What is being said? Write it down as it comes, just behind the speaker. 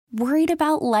Worried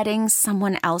about letting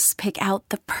someone else pick out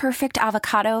the perfect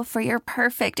avocado for your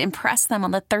perfect impress them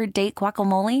on the third date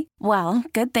guacamole? Well,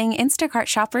 good thing Instacart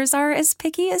shoppers are as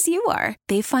picky as you are.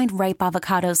 They find ripe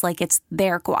avocados like it's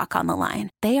their guac on the line.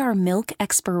 They are milk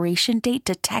expiration date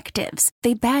detectives.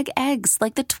 They bag eggs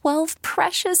like the 12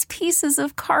 precious pieces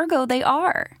of cargo they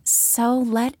are. So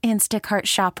let Instacart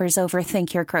shoppers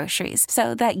overthink your groceries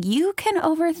so that you can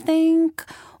overthink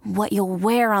what you'll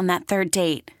wear on that third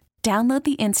date. Download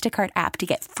the Instacart app to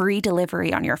get free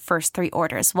delivery on your first 3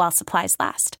 orders while supplies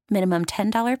last. Minimum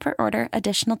 $10 per order.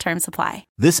 Additional terms apply.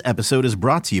 This episode is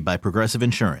brought to you by Progressive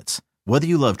Insurance. Whether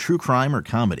you love true crime or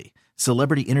comedy,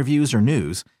 celebrity interviews or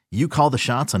news, you call the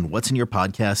shots on what's in your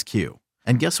podcast queue.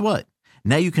 And guess what?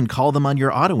 Now you can call them on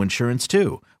your auto insurance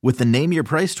too with the Name Your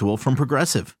Price tool from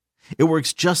Progressive. It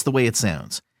works just the way it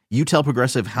sounds. You tell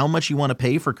Progressive how much you want to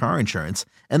pay for car insurance,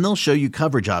 and they'll show you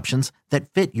coverage options that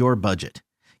fit your budget.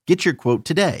 Get your quote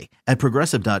today at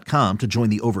Progressive.com to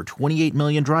join the over 28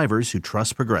 million drivers who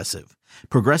trust Progressive.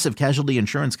 Progressive Casualty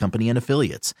Insurance Company and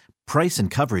Affiliates. Price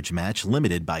and coverage match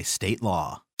limited by state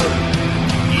law.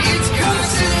 It's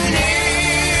Cousin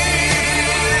Ann,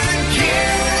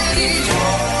 Kennedy's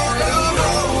War of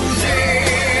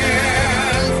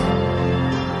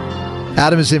Roses.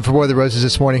 Adam is in for War of the Roses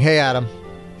this morning. Hey, Adam.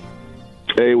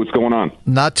 Hey, what's going on?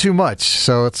 Not too much.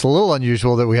 So it's a little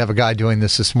unusual that we have a guy doing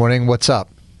this morning. What's up?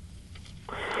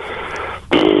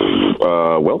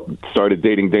 Well, started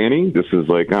dating Dani. This is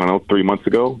 3 months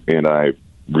ago, and I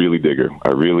really dig her. I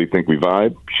really think we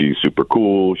vibe. She's super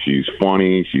cool. She's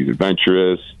funny. She's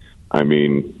adventurous. I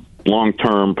mean,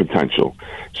 long-term potential.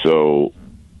 So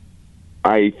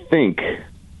I think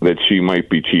that she might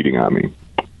be cheating on me.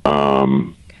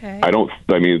 Okay.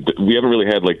 We haven't really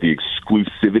had the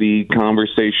exclusivity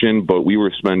conversation, but we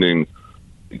were spending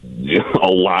a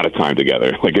lot of time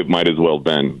together. It might as well have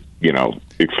been,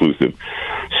 exclusive.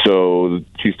 So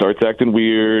she starts acting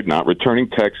weird, not returning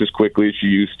texts as quickly as she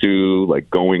used to,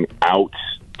 going out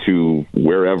to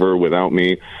wherever without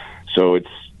me. So it's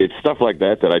stuff like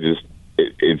that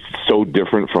it's so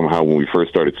different from how when we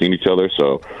first started seeing each other.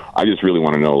 So I just really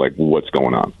want to know what's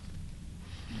going on.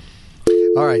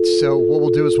 All right, so what we'll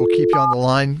do is we'll keep you on the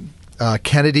line.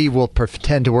 Kennedy will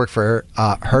pretend to work for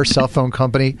her cell phone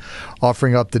company,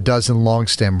 offering up the dozen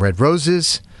long-stem red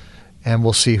roses, and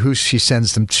we'll see who she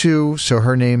sends them to. So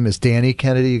her name is Dani.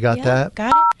 Kennedy, you got that?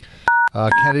 Got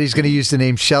it. Kennedy's going to use the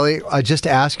name Shelly. I just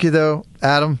ask you, though,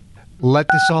 Adam, let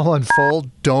this all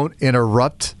unfold. Don't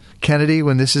interrupt Kennedy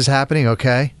when this is happening,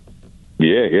 okay?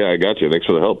 Yeah, I got you. Thanks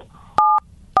for the help.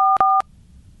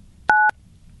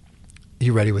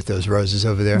 You ready with those roses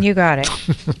over there? You got it.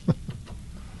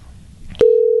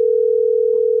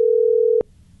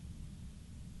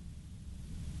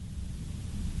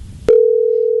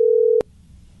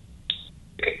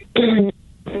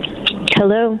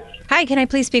 Hello. Hi, can I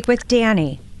please speak with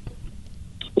Dani?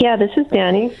 Yeah, this is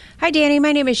Dani. Hi, Dani.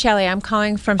 My name is Shelly. I'm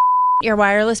calling from your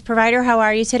wireless provider. How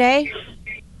are you today?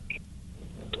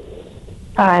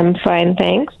 I'm fine,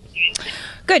 thanks.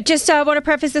 Good. Just want to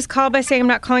preface this call by saying I'm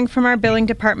not calling from our billing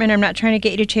department. I'm not trying to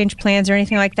get you to change plans or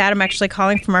anything like that. I'm actually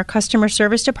calling from our customer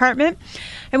service department.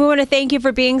 And we want to thank you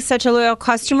for being such a loyal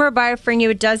customer by offering you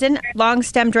a dozen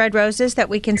long-stemmed red roses that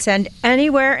we can send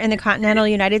anywhere in the continental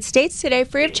United States today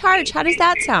free of charge. How does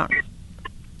that sound?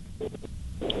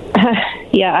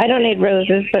 Yeah, I don't need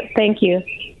roses, but thank you.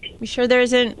 You sure there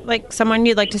isn't someone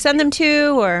you'd like to send them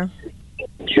to, or?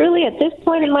 Truly, at this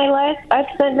point in my life, I'd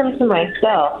send them to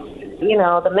myself.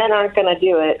 The men aren't going to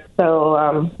do it,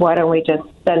 so why don't we just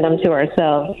send them to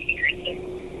ourselves?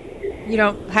 You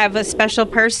don't have a special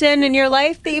person in your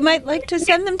life that you might like to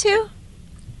send them to?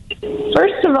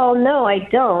 First of all, no, I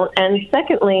don't. And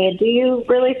secondly, do you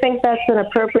really think that's an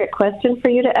appropriate question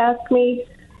for you to ask me?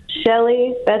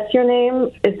 Shelly, that's your name?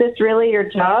 Is this really your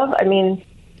job? I mean...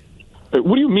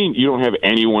 What do you mean you don't have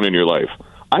anyone in your life?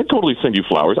 I totally send you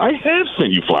flowers. I have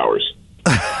sent you flowers.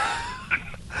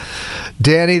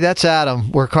 Dani, that's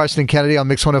Adam. We're Carson and Kennedy on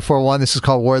Mix 104.1. This is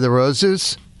called War of the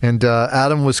Roses. And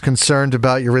Adam was concerned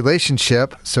about your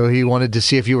relationship, so he wanted to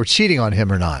see if you were cheating on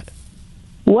him or not.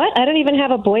 What? I don't even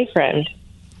have a boyfriend.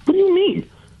 What do you mean?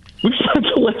 We've spent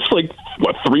the last,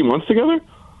 3 months together?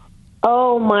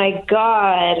 Oh, my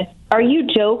God. Are you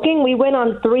joking? We went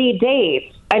on 3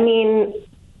 dates. I mean,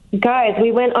 guys,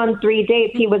 we went on 3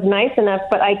 dates. He was nice enough,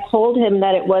 but I told him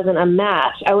that it wasn't a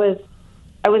match. I was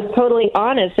totally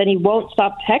honest, and he won't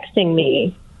stop texting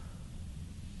me.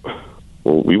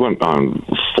 Well, we went on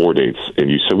 4 dates, and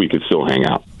you said we could still hang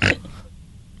out.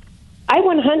 I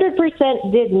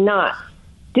 100% did not.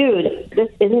 Dude, this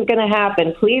isn't going to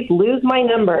happen. Please lose my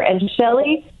number. And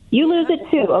Shelly, You lose it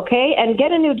too, okay? And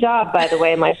get a new job, by the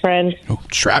way, my friend. Oh,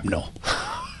 shrapnel.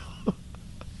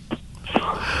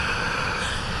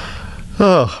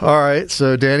 Oh, all right.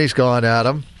 So Danny's gone at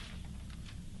him.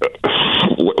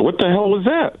 What the hell was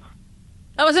that?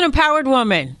 That was an empowered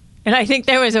woman. And I think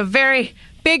there was a very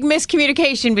big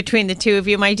miscommunication between the two of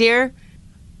you, my dear.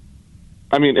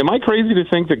 I mean, am I crazy to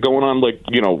think that going on,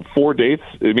 4 dates,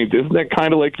 I mean, isn't that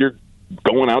kind of like you're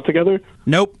going out together?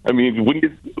 Nope. I mean,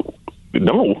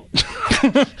 no.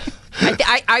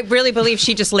 I really believe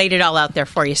she just laid it all out there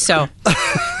for you. So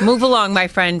move along, my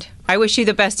friend. I wish you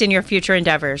the best in your future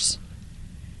endeavors.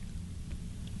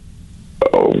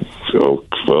 Oh,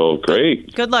 well,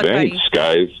 great. Good luck, Thanks,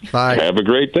 buddy. guys. Bye. Have a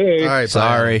great day. All right,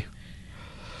 Sorry.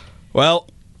 Well,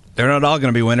 they're not all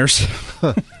going to be winners.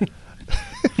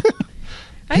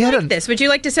 I like this. Would you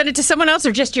like to send it to someone else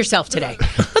or just yourself today?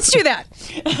 Let's do that.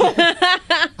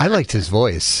 I liked his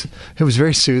voice. It was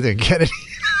very soothing, Kennedy.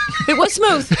 It was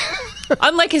smooth.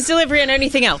 Unlike his delivery on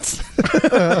anything else.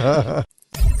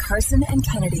 Carson and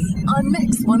Kennedy on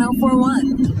Mix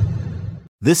 104.1.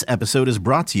 This episode is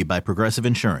brought to you by Progressive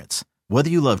Insurance. Whether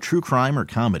you love true crime or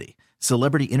comedy,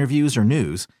 celebrity interviews or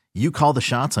news, you call the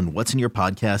shots on what's in your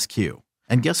podcast queue.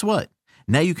 And guess what?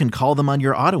 Now you can call them on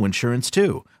your auto insurance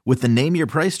too with the Name Your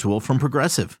Price tool from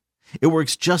Progressive. It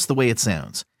works just the way it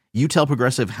sounds. You tell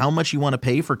Progressive how much you want to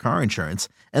pay for car insurance,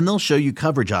 and they'll show you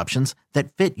coverage options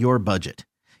that fit your budget.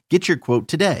 Get your quote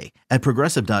today at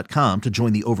Progressive.com to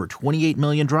join the over 28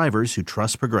 million drivers who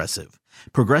trust Progressive.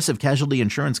 Progressive Casualty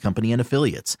Insurance Company and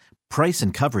Affiliates. Price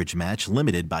and coverage match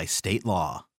limited by state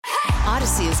law.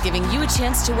 Odyssey is giving you a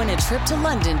chance to win a trip to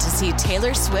London to see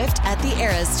Taylor Swift at the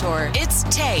Eras Tour. It's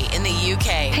Tay in the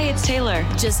UK. Hey, it's Taylor.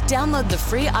 Just download the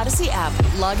free Odyssey app,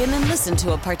 log in and listen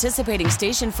to a participating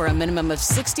station for a minimum of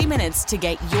 60 minutes to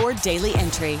get your daily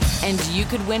entry. And you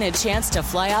could win a chance to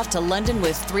fly off to London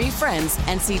with 3 friends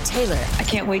and see Taylor. I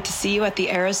can't wait to see you at the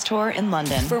Eras Tour in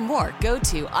London. For more, go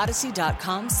to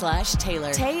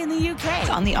odyssey.com/Taylor. Tay in the UK. It's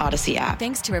on the Odyssey app.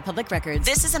 Thanks to Republic Records.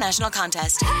 This is a national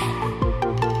contest.